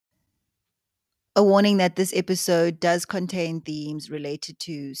A warning that this episode does contain themes related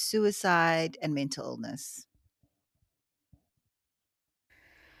to suicide and mental illness.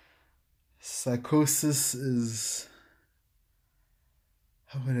 Psychosis is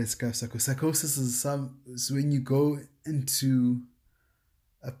how would I describe psychosis? Psychosis is when you go into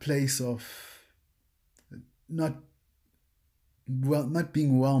a place of not not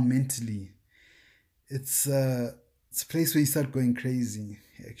being well mentally. It's a place where you start going crazy.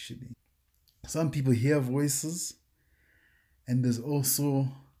 Actually, some people hear voices, and there's also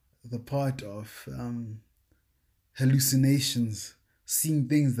the part of hallucinations, seeing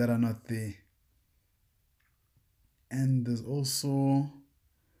things that are not there, and there's also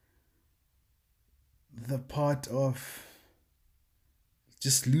the part of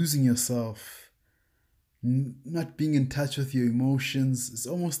just losing yourself, not being in touch with your emotions. It's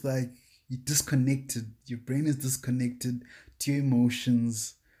almost like you're disconnected. Your brain is disconnected to your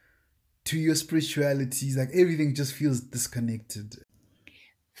emotions, to your spiritualities. Like everything just feels disconnected.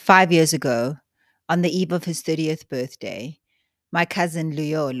 5 years ago, on the eve of his 30th birthday, my cousin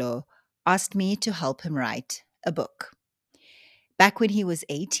Luyolo asked me to help him write a book. Back when he was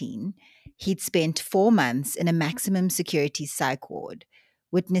 18, he'd spent 4 months in a maximum security psych ward,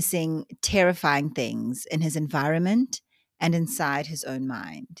 witnessing terrifying things in his environment and inside his own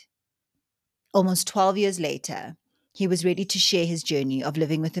mind. Almost 12 years later, he was ready to share his journey of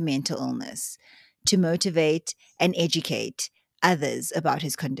living with a mental illness, to motivate and educate others about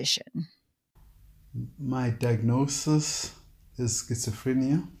his condition. My diagnosis is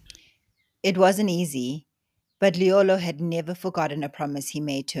schizophrenia. It wasn't easy, but Liolo had never forgotten a promise he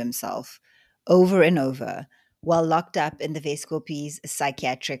made to himself over and over while locked up in the Vescopi's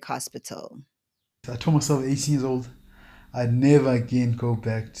psychiatric hospital. I told myself at 18 years old I'd never again go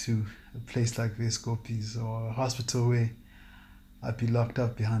back to a place like Vescopi's or a hospital where I'd be locked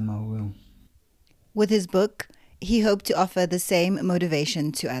up behind my will. With his book, he hoped to offer the same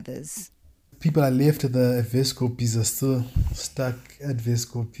motivation to others. People that left the Vescopi's are still stuck at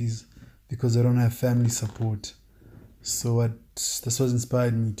Vescopi's because they don't have family support. That's what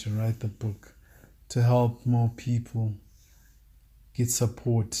inspired me to write the book, to help more people get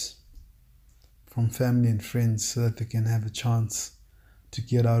support from family and friends so that they can have a chance to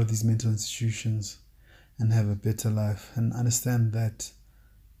get out of these mental institutions and have a better life and understand that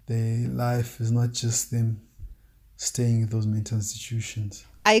their life is not just them staying in those mental institutions.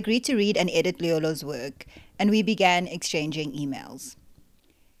 I agreed to read and edit Liolo's work, and we began exchanging emails.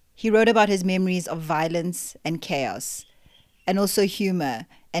 He wrote about his memories of violence and chaos, and also humor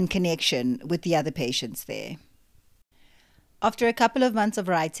and connection with the other patients there. After a couple of months of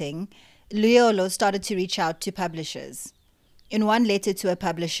writing, Luyolo started to reach out to publishers. In one letter to a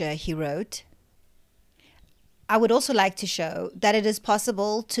publisher, he wrote, I would also like to show that it is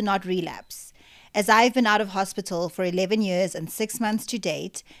possible to not relapse, as I've been out of hospital for 11 years and 6 months to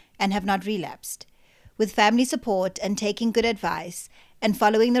date and have not relapsed. With family support and taking good advice and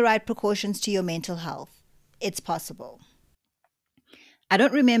following the right precautions to your mental health, it's possible. I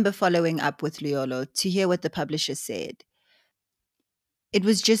don't remember following up with Luyolo to hear what the publisher said. It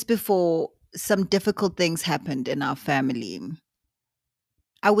was just before some difficult things happened in our family.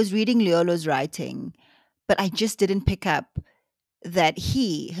 I was reading Liolo's writing, but I just didn't pick up that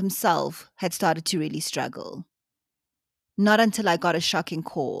he himself had started to really struggle. Not until I got a shocking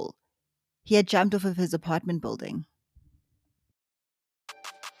call. He had jumped off of his apartment building.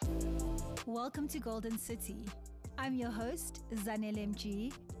 Welcome to Golden City. I'm your host, Zanel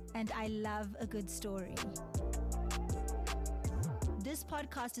MG, and I love a good story. This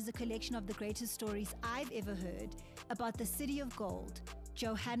podcast is a collection of the greatest stories I've ever heard about the city of gold,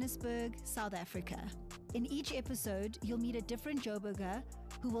 Johannesburg, South Africa. In each episode, you'll meet a different Joburger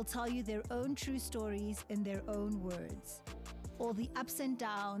who will tell you their own true stories in their own words. All the ups and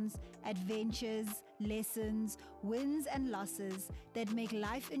downs, adventures, lessons, wins and losses that make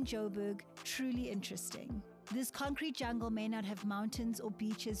life in Joburg truly interesting. This concrete jungle may not have mountains or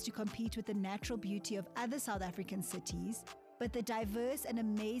beaches to compete with the natural beauty of other South African cities, but the diverse and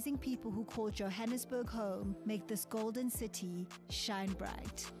amazing people who call Johannesburg home make this golden city shine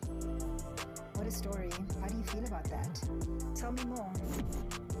bright. What a story. How do you feel about that? Tell me more.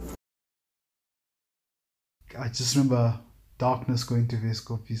 I just remember darkness going to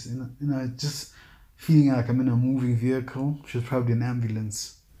Vescopi's, just feeling like I'm in a moving vehicle, which was probably an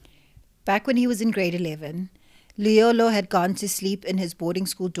ambulance. Back when he was in grade 11, Luyolo had gone to sleep in his boarding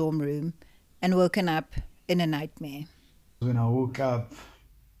school dorm room and woken up in a nightmare. When I woke up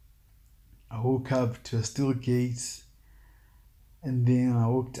to a steel gate, and then I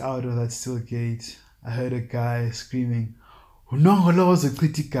walked out of that steel gate. I heard a guy screaming, Unongolo was a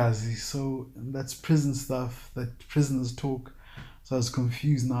kritikazi, so that's prison stuff that prisoners talk. So I was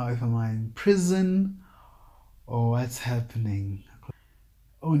confused now if am I in prison or what's happening.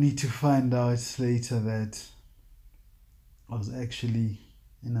 Only to find out later that I was actually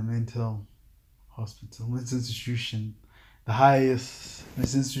in a mental hospital, mental institution, the highest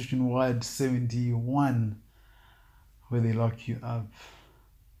mental institution, Ward 71, where they lock you up.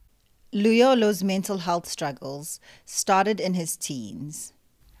 Luyolo's mental health struggles started in his teens.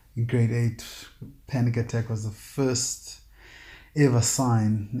 In grade 8, panic attack was the first ever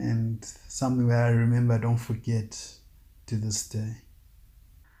sign, and something that I remember I don't forget to this day.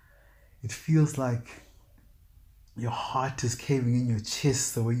 It feels like your heart is caving in your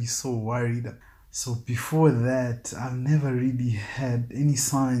chest the way you're so worried. So before that, I've never really had any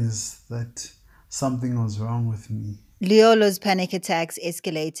signs that something was wrong with me. Luyolo's panic attacks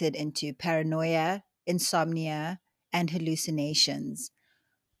escalated into paranoia, insomnia, and hallucinations,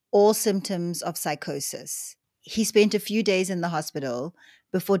 all symptoms of psychosis. He spent a few days in the hospital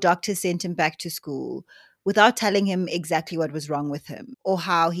before doctors sent him back to school without telling him exactly what was wrong with him or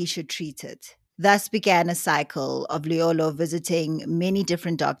how he should treat it. Thus began a cycle of Luyolo visiting many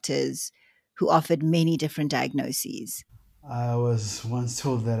different doctors who offered many different diagnoses. I was once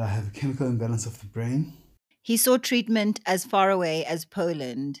told that I have a chemical imbalance of the brain, He sought treatment as far away as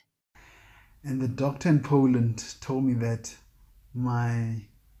Poland. and the doctor in Poland told me that my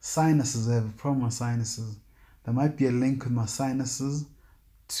sinuses, I have a problem with sinuses. There might be a link with my sinuses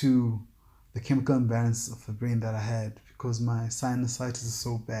to the chemical imbalance of the brain that I had because my sinusitis is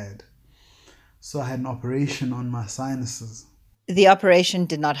so bad. So I had an operation on my sinuses. The operation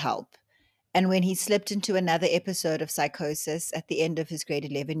did not help, and when he slipped into another episode of psychosis at the end of his grade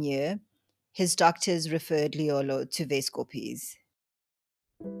 11 year, his doctors referred Luyolo to Veskopis.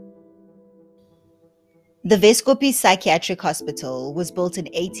 The Veskopis Psychiatric Hospital was built in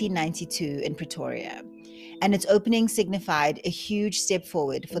 1892 in Pretoria, and its opening signified a huge step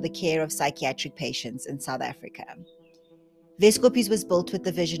forward for the care of psychiatric patients in South Africa. Veskopis was built with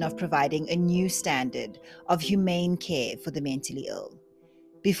the vision of providing a new standard of humane care for the mentally ill.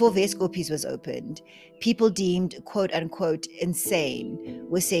 Before Veskopis was opened, people deemed quote unquote insane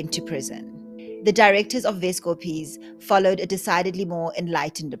were sent to prison. The directors of Veskopis followed a decidedly more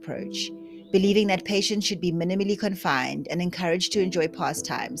enlightened approach, believing that patients should be minimally confined and encouraged to enjoy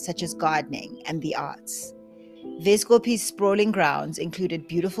pastimes such as gardening and the arts. Veskopis' sprawling grounds included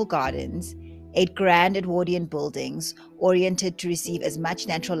beautiful gardens, 8 grand Edwardian buildings oriented to receive as much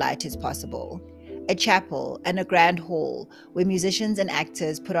natural light as possible, a chapel, and a grand hall where musicians and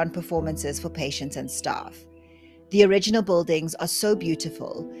actors put on performances for patients and staff. The original buildings are so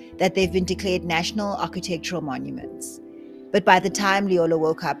beautiful that they've been declared national architectural monuments. But by the time Luyolo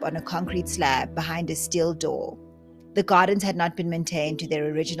woke up on a concrete slab behind a steel door, the gardens had not been maintained to their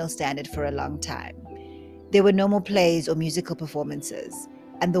original standard for a long time. There were no more plays or musical performances,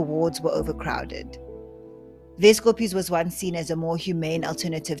 and the wards were overcrowded. Veskopis was once seen as a more humane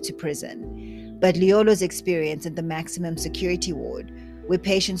alternative to prison, but Luyolo's experience in the maximum security ward, where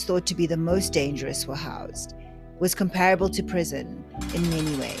patients thought to be the most dangerous were housed, was comparable to prison in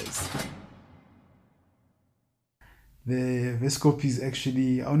many ways. The Vescopis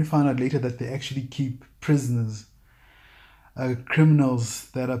actually, I only found out later that they actually keep prisoners, criminals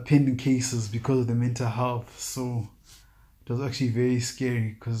that are pending cases because of their mental health. So it was actually very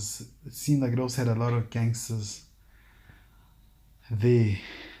scary because it seemed like it also had a lot of gangsters there.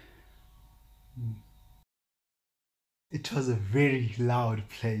 It was a very loud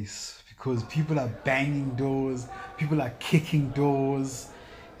place because people are banging doors, people are kicking doors.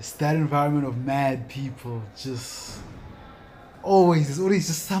 It's that environment of mad people. There's always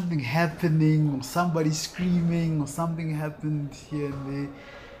just something happening, or somebody screaming, or something happened here and there.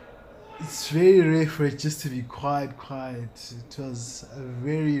 It's very rare for it just to be quiet. It was a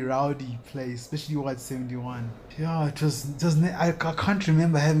very rowdy place, especially Ward 71. Yeah, I can't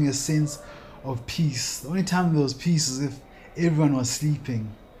remember having a sense of peace. The only time there was peace is if everyone was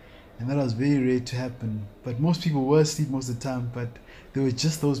sleeping, and that was very rare to happen. But most people were asleep most of the time, but there were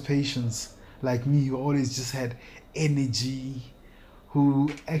just those patients like me who always just had energy, who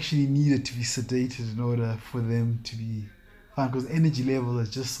actually needed to be sedated in order for them to be fine because energy level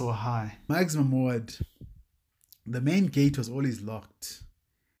is just so high. Maximum ward, the main gate was always locked.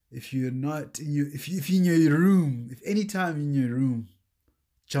 If you're not in your, if you're in your room, if any time in your room,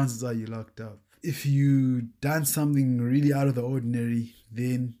 chances are you're locked up. If you done something really out of the ordinary,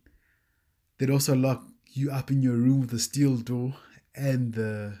 then they'd also lock you up in your room with a steel door and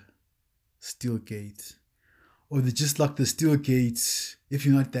the steel gate. Or they just lock the steel gates if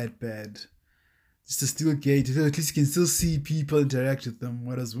you're not that bad. just a steel gate. So at least you can still see people interact with them.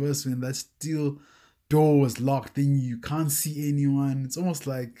 What was worse when that steel door was locked, then you can't see anyone. It's almost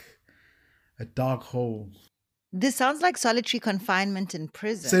like a dark hole. This sounds like solitary confinement in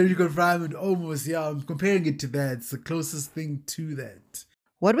Solitary prison. confinement, almost, yeah. I'm comparing it to that. It's the closest thing to that.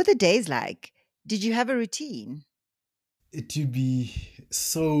 What were the days like? Did you have a routine? It would be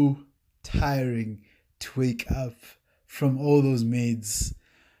so tiring to wake up from all those meds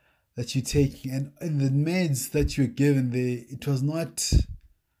that you take, and the meds that you're given there, it was not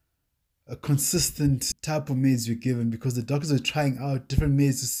a consistent type of meds you're given because the doctors are trying out different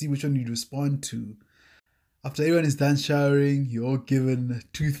meds to see which one you'd respond to. After everyone is done showering, you're all given a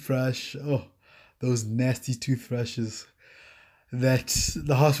toothbrush. Oh, those nasty toothbrushes that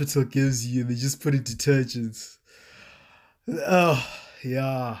the hospital gives you. They just put in detergents. Oh,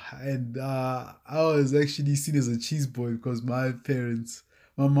 yeah. And I was actually seen as a cheese boy because my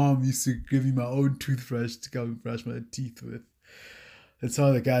mom used to give me my own toothbrush to come and brush my teeth with. And some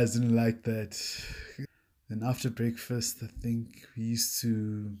of the guys didn't like that. And after breakfast, I think we used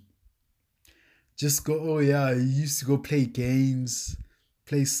to just go, oh yeah, we used to go play games,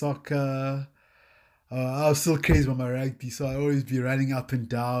 play soccer. I was still crazy about my rugby, so I always be running up and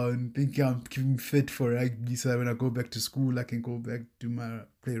down, thinking I'm keeping fit for rugby, so that when I go back to school, I can go back to my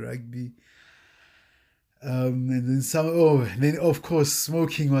play rugby. And then and then of course,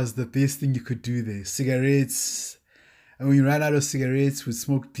 smoking was the best thing you could do there. Cigarettes, and when you ran out of cigarettes, we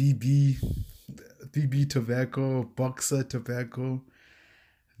smoked BB tobacco, Boxer tobacco.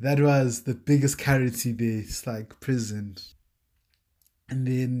 That was the biggest currency there. It's like prison. And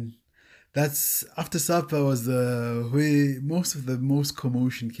then that's after supper was the where most of the most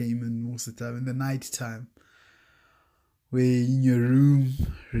commotion came in most of the time in the night time. Where you're in your room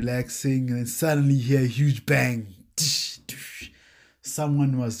relaxing and then suddenly you hear a huge bang.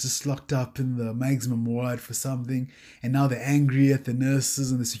 Someone was just locked up in the maximum ward for something, and now they're angry at the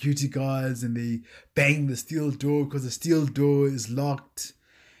nurses and the security guards, and they bang the steel door because the steel door is locked,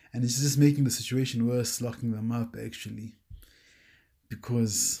 and it's just making the situation worse, locking them up actually,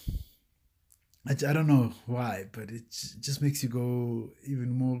 because I don't know why, but it just makes you go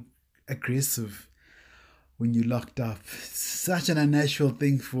even more aggressive when you're locked up. It's such an unnatural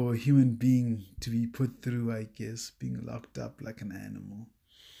thing for a human being to be put through, I guess, being locked up like an animal.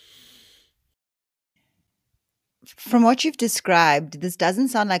 From what you've described, this doesn't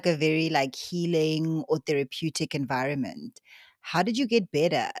sound like a very like healing or therapeutic environment. How did you get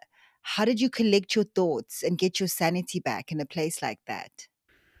better? How did you collect your thoughts and get your sanity back in a place like that?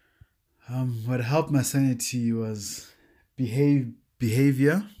 What helped my sanity was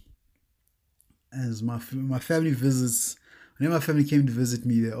behavior. As my family visits, whenever my family came to visit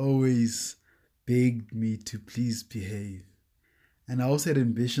me, they always begged me to please behave. And I also had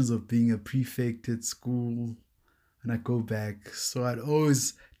ambitions of being a prefect at school when I go back. So I'd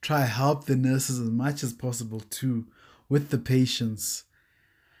always try help the nurses as much as possible too with the patients.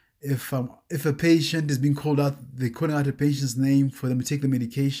 If a patient is being called out, they're calling out a patient's name for them to take the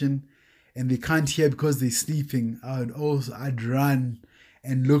medication, and they can't hear because they're sleeping. I'd run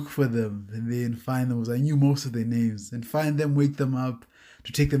and look for them and then find them. I knew most of their names and find them, wake them up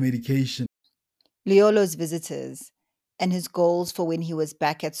to take the medication. Luyolo's visitors and his goals for when he was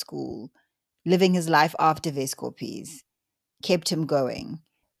back at school, living his life after Vescopies, kept him going.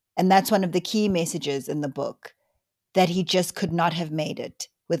 And that's one of the key messages in the book, that he just could not have made it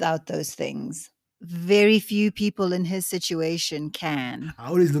without those things. Very few people in his situation can. I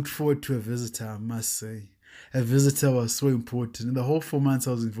always looked forward to a visitor, I must say. A visitor was so important. In the whole 4 months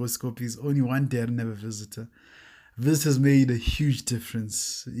I was in Voice, only one day I didn't have a visitor. Visitors made a huge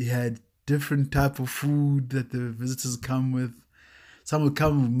difference. You had different type of food that the visitors come with. Some would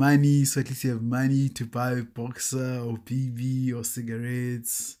come with money, so at least you have money to buy Boxer or BB or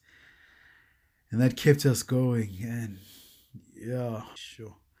cigarettes. And that kept us going. And yeah,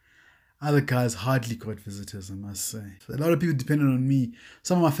 sure. Other guys hardly got visitors, I must say. A lot of people depended on me.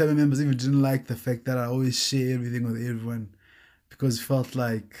 Some of my family members even didn't like the fact that I always share everything with everyone because it felt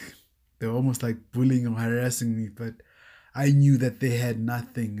like they were almost like bullying or harassing me. But I knew that they had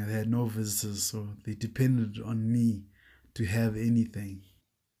nothing. They had no visitors, so they depended on me to have anything.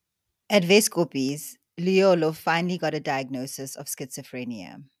 At Vescopies, Luyolo finally got a diagnosis of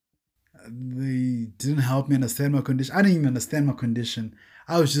schizophrenia. They didn't help me understand my condition. I didn't even understand my condition.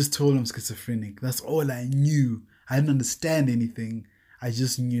 I was just told I'm schizophrenic. That's all I knew. I didn't understand anything. I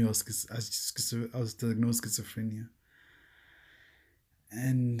just knew I was diagnosed schizophrenia.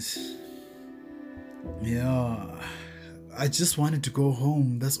 And yeah, I just wanted to go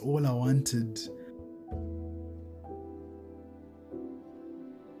home. That's all I wanted.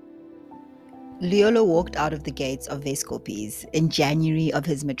 Luyolo walked out of the gates of Vescopes in January of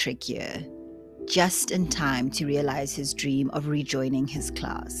his matric year, just in time to realize his dream of rejoining his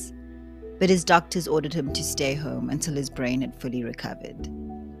class. But his doctors ordered him to stay home until his brain had fully recovered.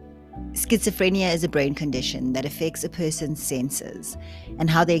 Schizophrenia is a brain condition that affects a person's senses and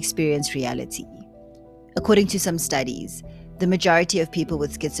how they experience reality. According to some studies, the majority of people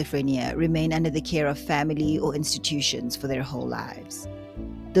with schizophrenia remain under the care of family or institutions for their whole lives.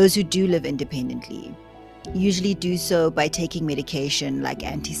 Those who do live independently usually do so by taking medication like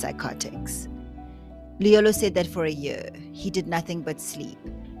antipsychotics. Luyolo said that for a year, he did nothing but sleep,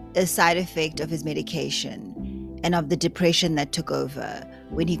 a side effect of his medication and of the depression that took over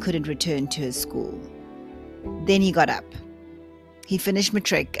when he couldn't return to his school. Then he got up. He finished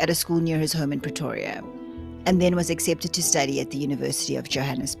matric at a school near his home in Pretoria, and then was accepted to study at the University of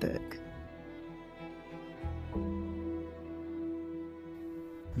Johannesburg.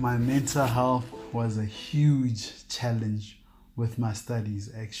 My mental health was a huge challenge with my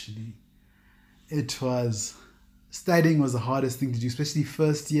studies, actually. Studying was the hardest thing to do, especially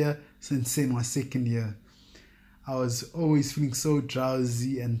first year, since in my second year. I was always feeling so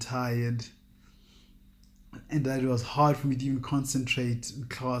drowsy and tired, and that it was hard for me to even concentrate in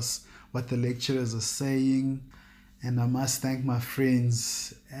class what the lecturers are saying. And I must thank my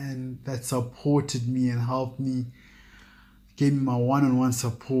friends and that supported me and helped me, gave me my one-on-one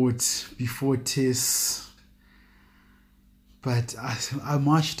support before tests. But I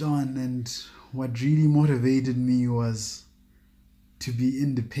marched on, and what really motivated me was to be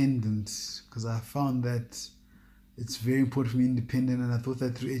independent, because I found that it's very important to be independent, and I thought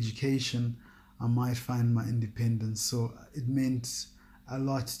that through education I might find my independence. So it meant a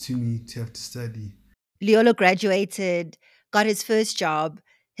lot to me to have to study. Luyolo graduated, got his first job,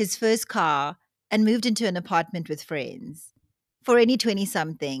 his first car, and moved into an apartment with friends. For any 20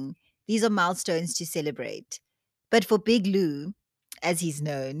 something, these are milestones to celebrate. But for Big Lou, as he's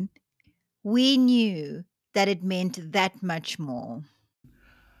known, we knew that it meant that much more.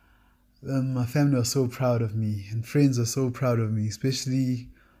 My family was so proud of me, and friends were so proud of me, especially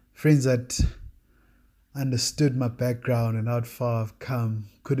friends that understood my background and how far I've come,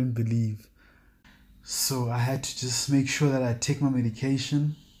 couldn't believe. So I had to just make sure that I take my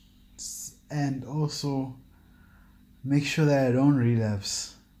medication and also make sure that I don't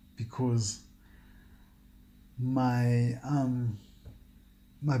relapse, because my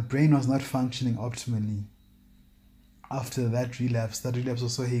brain was not functioning optimally after that relapse. That relapse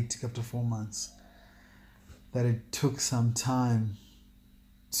was so hectic after 4 months that it took some time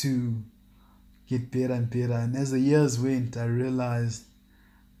to get better and better. And as the years went, I realized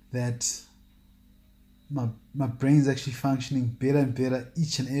that my brain's actually functioning better and better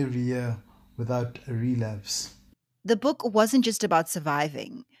each and every year without a relapse. The book wasn't just about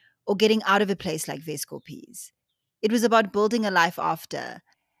surviving or getting out of a place like Vescopes. It was about building a life after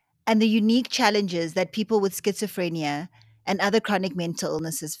and the unique challenges that people with schizophrenia and other chronic mental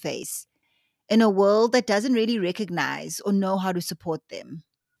illnesses face in a world that doesn't really recognize or know how to support them.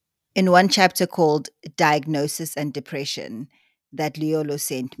 In one chapter called Diagnosis and Depression that Luyolo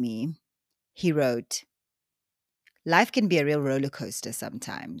sent me, he wrote, "Life can be a real roller coaster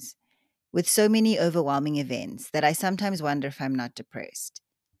sometimes, with so many overwhelming events that I sometimes wonder if I'm not depressed.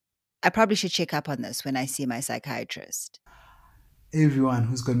 I probably should check up on this when I see my psychiatrist." Everyone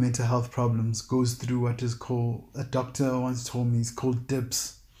who's got mental health problems goes through what is called, a doctor once told me, it's called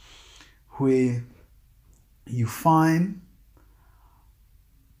dips, where you fine,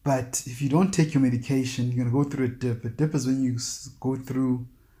 but if you don't take your medication, you're going to go through a dip. A dip is when you go through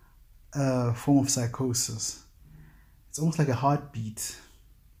a form of psychosis. It's almost like a heartbeat.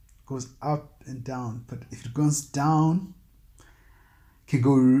 It goes up and down, but if it goes down, it can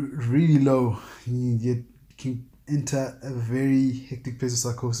go really low. You can enter a very hectic place of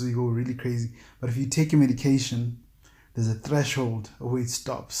psychosis. You go really crazy. But if you take your medication, there's a threshold where it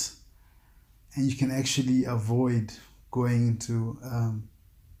stops, and you can actually avoid going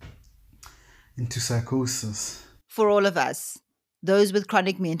into psychosis. For all of us, those with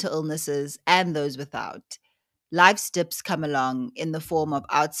chronic mental illnesses and those without, life's dips come along in the form of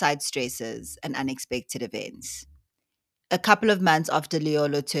outside stresses and unexpected events. A couple of months after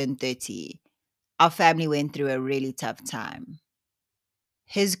Luyolo turned 30, our family went through a really tough time.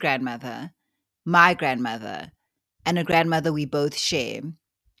 His grandmother, my grandmother, and a grandmother we both share,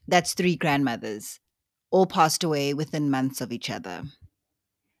 that's three grandmothers, all passed away within months of each other.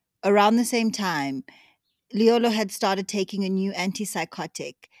 Around the same time, Luyolo had started taking a new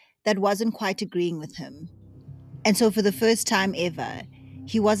antipsychotic that wasn't quite agreeing with him. And so, for the first time ever,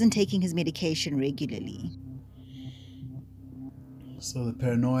 he wasn't taking his medication regularly. So the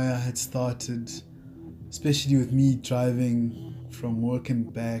paranoia had started, especially with me driving from work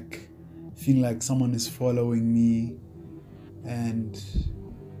and back, feeling like someone is following me. And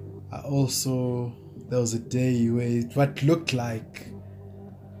there was a day where what looked like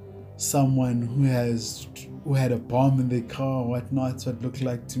someone who had a bomb in their car or whatnot, what looked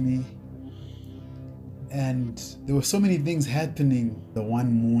like to me. And there were so many things happening. The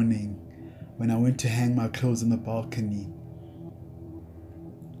one morning when I went to hang my clothes on the balcony,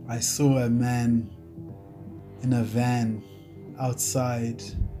 I saw a man in a van outside,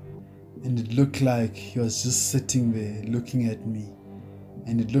 and it looked like he was just sitting there looking at me.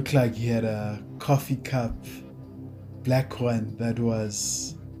 And it looked like he had a coffee cup, black one, that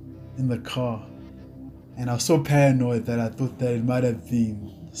was in the car. And I was so paranoid that I thought that it might have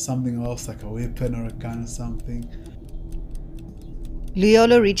been something else, like a weapon or a gun or something.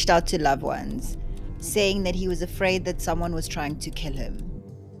 Luyolo reached out to loved ones, saying that he was afraid that someone was trying to kill him.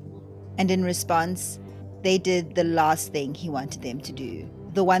 And in response, they did the last thing he wanted them to do,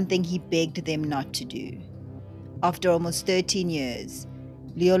 the one thing he begged them not to do. After almost 13 years,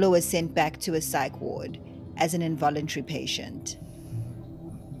 Luyolo was sent back to a psych ward as an involuntary patient.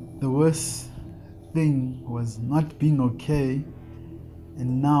 The worst thing was not being okay,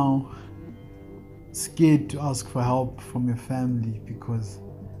 and now scared to ask for help from your family because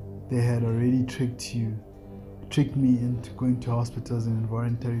they had already tricked me into going to hospital as an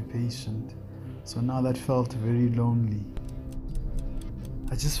involuntary patient. So now that felt very lonely.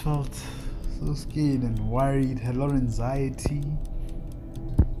 I just felt so scared and worried, had a lot of anxiety.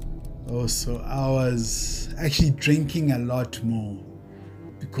 Also, I was actually drinking a lot more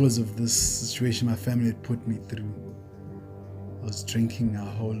because of this situation my family had put me through. I was drinking a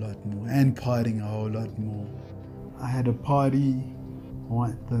whole lot more and partying a whole lot more. I had a party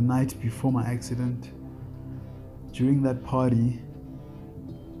the night before my accident. During that party,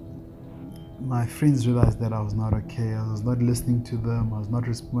 my friends realized that I was not okay. I was not listening to them. I was not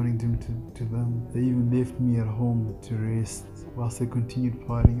responding to them. They even left me at home to rest whilst they continued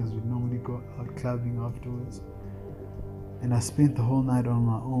partying, as we normally go out clubbing afterwards. And I spent the whole night on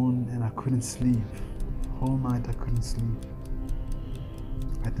my own, and I couldn't sleep. The whole night I couldn't sleep.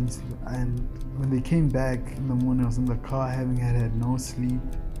 I didn't sleep. And when they came back in the morning, I was in the car having had no sleep.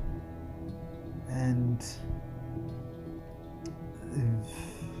 And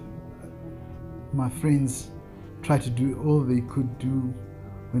my friends tried to do all they could do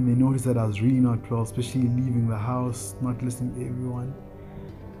when they noticed that I was really not well, especially leaving the house, not listening to everyone.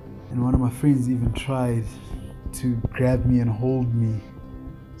 And one of my friends even tried to grab me and hold me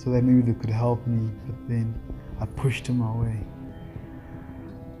so that maybe they could help me, but then I pushed him away.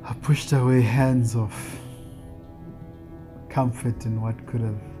 I pushed away hands of comfort and what could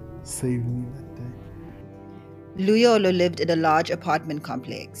have saved me that day. Luyolo lived in a large apartment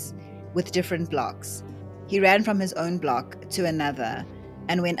complex with different blocks. He ran from his own block to another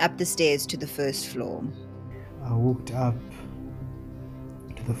and went up the stairs to the first floor. I walked up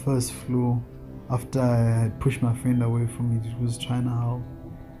to the first floor after I had pushed my friend away from me. He was trying to help.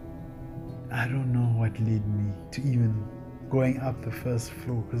 I don't know what led me to even going up the first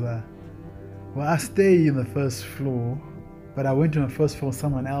floor, because I stayed in the first floor, but I went to the first floor,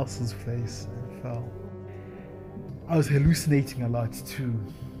 someone else's place, and fell. I was hallucinating a lot too,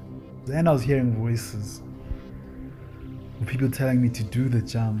 and I was hearing voices, people telling me to do the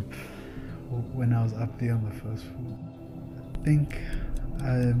jump when I was up there on the first floor. I think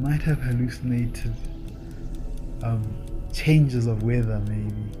I might have hallucinated changes of weather,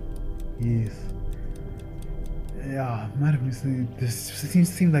 maybe. Yes. Yeah, I might have hallucinated. This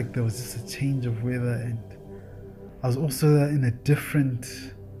seemed like there was just a change of weather, and I was also in a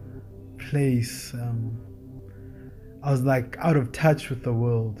different place. I was like out of touch with the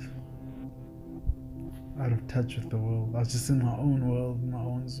world. I was just in my own world, my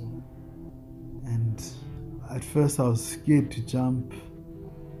own zone. And at first I was scared to jump,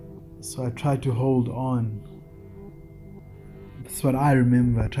 so I tried to hold on. That's what I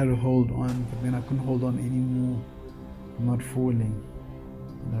remember. I tried to hold on, but then I couldn't hold on anymore. I'm not falling.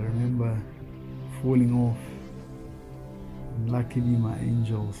 And I remember falling off. And luckily my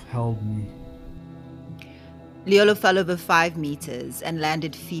angels held me. Luyolo fell over 5 meters and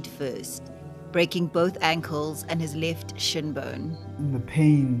landed feet first, breaking both ankles and his left shin bone. And the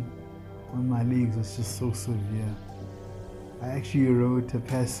pain on my legs was just so severe. I actually wrote a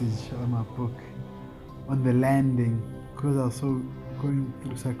passage on my book on the landing, because I was going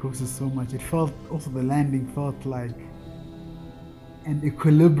through psychosis so much. The landing felt like an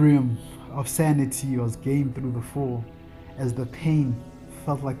equilibrium of sanity was gained through the fall, as the pain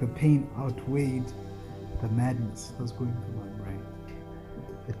felt like the pain outweighed the madness that was going through my brain.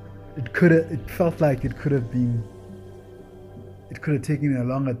 It felt like it could have been, it could have taken me a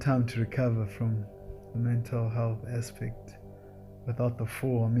longer time to recover from the mental health aspect without the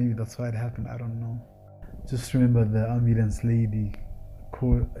fall. Maybe that's why it happened. I don't know. Just remember the ambulance lady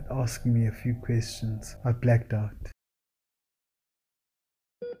asking me a few questions. I blacked out.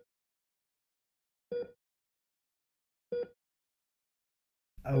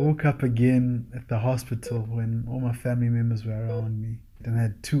 I woke up again at the hospital when all my family members were around me. Then I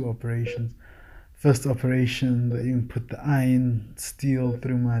had two operations. First operation, they even put the iron steel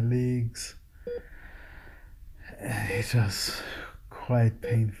through my legs. It was quite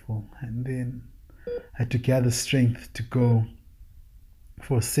painful. And then I had to gather strength to go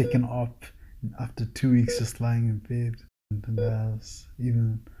for a second op after 2 weeks just lying in bed. And that was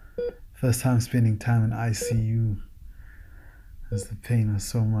even first time spending time in ICU, as the pain was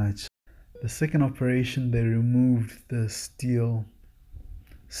so much. The second operation, they removed the steel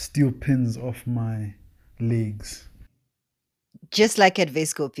pins off my legs. Just like at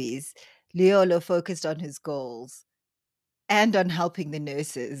Vescopi's, Luyolo focused on his goals and on helping the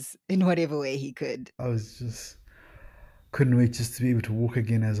nurses in whatever way he could. I was just couldn't wait just to be able to walk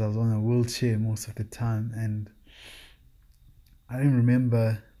again, as I was on a wheelchair most of the time. And I didn't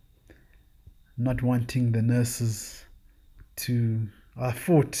remember not wanting the nurses to. I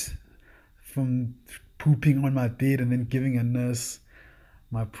fought from pooping on my bed and then giving a nurse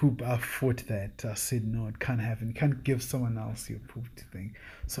my poop. I fought that. I said, no, it can't happen. You can't give someone else your poop thing.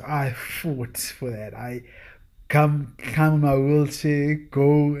 So I fought for that. I come in my wheelchair,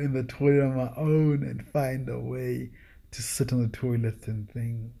 go in the toilet on my own, and find a way to sit on the toilet and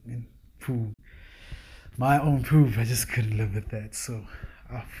thing and poop. My own poop, I just couldn't live with that. So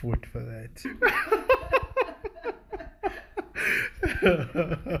I fought for that.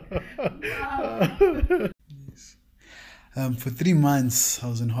 Yes. For 3 months, I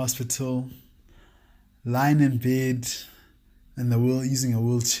was in hospital, lying in bed, and using a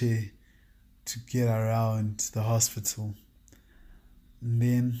wheelchair to get around the hospital. And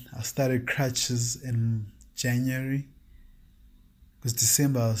then I started crutches in January, because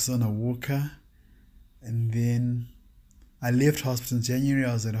December I was on a walker. And then I left hospital in January.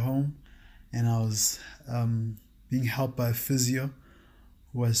 I was at home, and I was being helped by a physio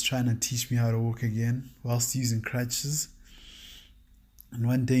who was trying to teach me how to walk again whilst using crutches. And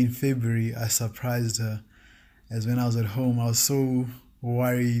one day in February, I surprised her, as when I was at home, I was so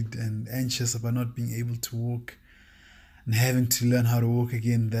worried and anxious about not being able to walk and having to learn how to walk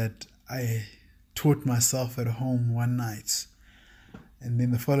again, that I taught myself at home one night. And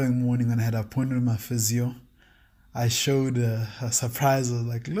then the following morning, when I had an appointment with my physio, I showed her a surprise. I was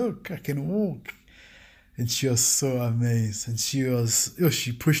like, look, I can walk. And she was so amazed. And she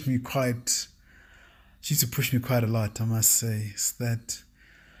pushed me she used to push me quite a lot, I must say. So that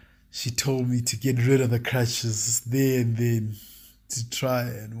she told me to get rid of the crutches there and then, to try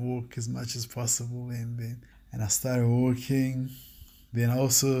and walk as much as possible. And I started walking. Then I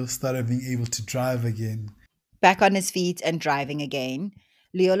also started being able to drive again. Back on his feet and driving again,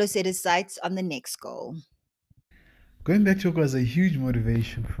 Luyolo set his sights on the next goal. Going back to work was a huge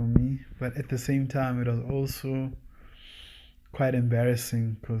motivation for me, but at the same time, it was also quite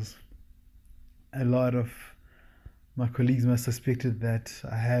embarrassing, because a lot of my colleagues must have suspected that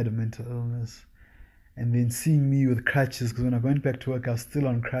I had a mental illness. And then seeing me with crutches, because when I went back to work, I was still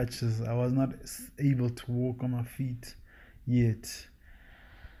on crutches. I was not able to walk on my feet yet.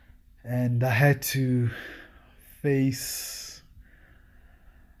 And I had to face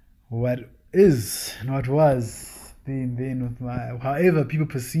what is and what was then with however people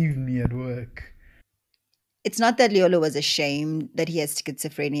perceived me at work. It's not that Luyolo was ashamed that he has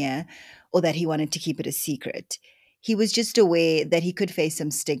schizophrenia or that he wanted to keep it a secret. He was just aware that he could face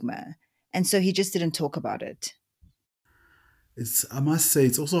some stigma, and so he just didn't talk about it. I must say,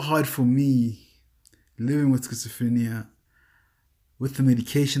 it's also hard for me living with schizophrenia, with the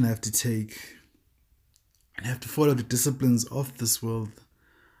medication I have to take, and have to follow the disciplines of this world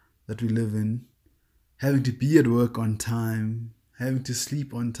that we live in, having to be at work on time, having to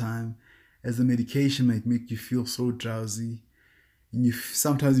sleep on time, as the medication might make you feel so drowsy. And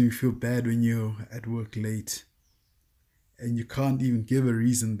sometimes you feel bad when you're at work late, and you can't even give a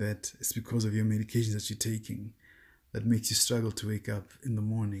reason that it's because of your medications that you're taking that makes you struggle to wake up in the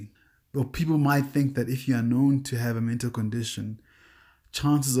morning. Well, people might think that if you are known to have a mental condition,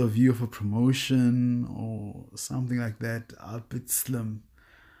 chances of you of a promotion or something like that are a bit slim.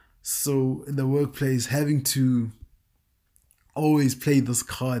 So in the workplace, having to always play this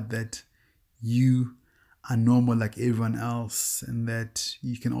card that you are normal like everyone else, and that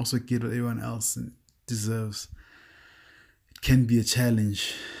you can also get what everyone else deserves, it can be a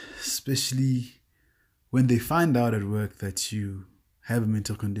challenge. especially when they find out at work that you have a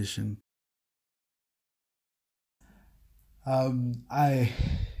mental condition. I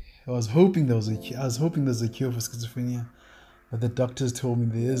was hoping there was a cure. I was hoping there's a cure for schizophrenia, but the doctors told me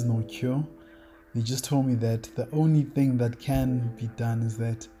there is no cure. They just told me that the only thing that can be done is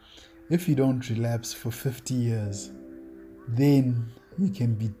that if you don't relapse for 50 years, then you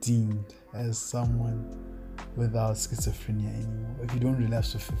can be deemed as someone without schizophrenia anymore. If you don't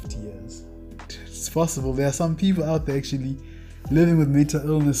relapse for 50 years, it's possible. There are some people out there actually living with mental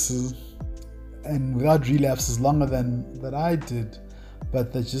illnesses and without relapses longer than that I did,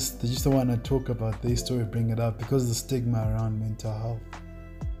 but they just don't want to talk about their story, bring it up because of the stigma around mental health.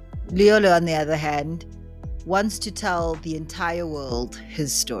 Luyolo, on the other hand, wants to tell the entire world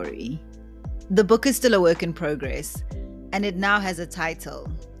his story. The book is still a work in progress, and it now has a title,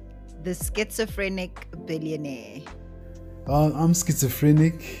 The Schizophrenic Billionaire. I'm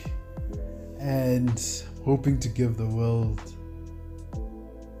schizophrenic and hoping to give the world,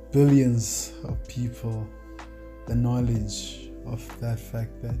 billions of people, the knowledge of that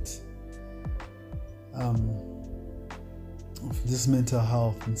fact that of this mental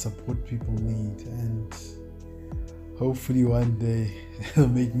health and support people need, and hopefully one day it'll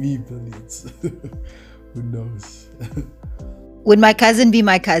make me billions. Who knows? Would my cousin be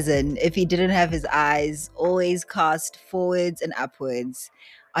my cousin if he didn't have his eyes always cast forwards and upwards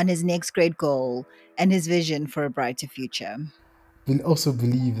on his next great goal and his vision for a brighter future? But also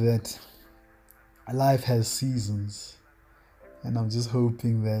believe that life has seasons, and I'm just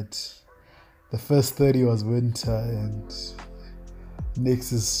hoping that the first 30 was winter and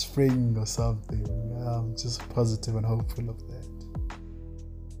next is spring or something. I'm just positive and hopeful of that.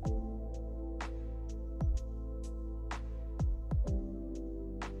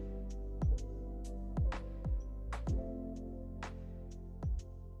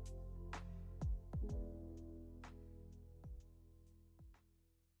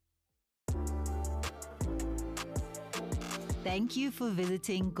 Thank you for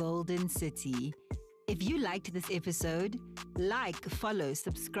visiting Golden City. If you liked this episode, like, follow,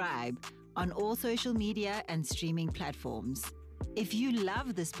 subscribe on all social media and streaming platforms. If you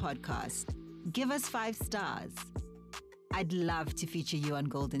love this podcast, give us 5 stars. I'd love to feature you on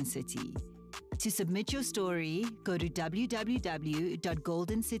Golden City. To submit your story, go to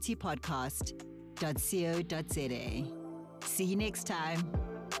www.goldencitypodcast.co.za. See you next time.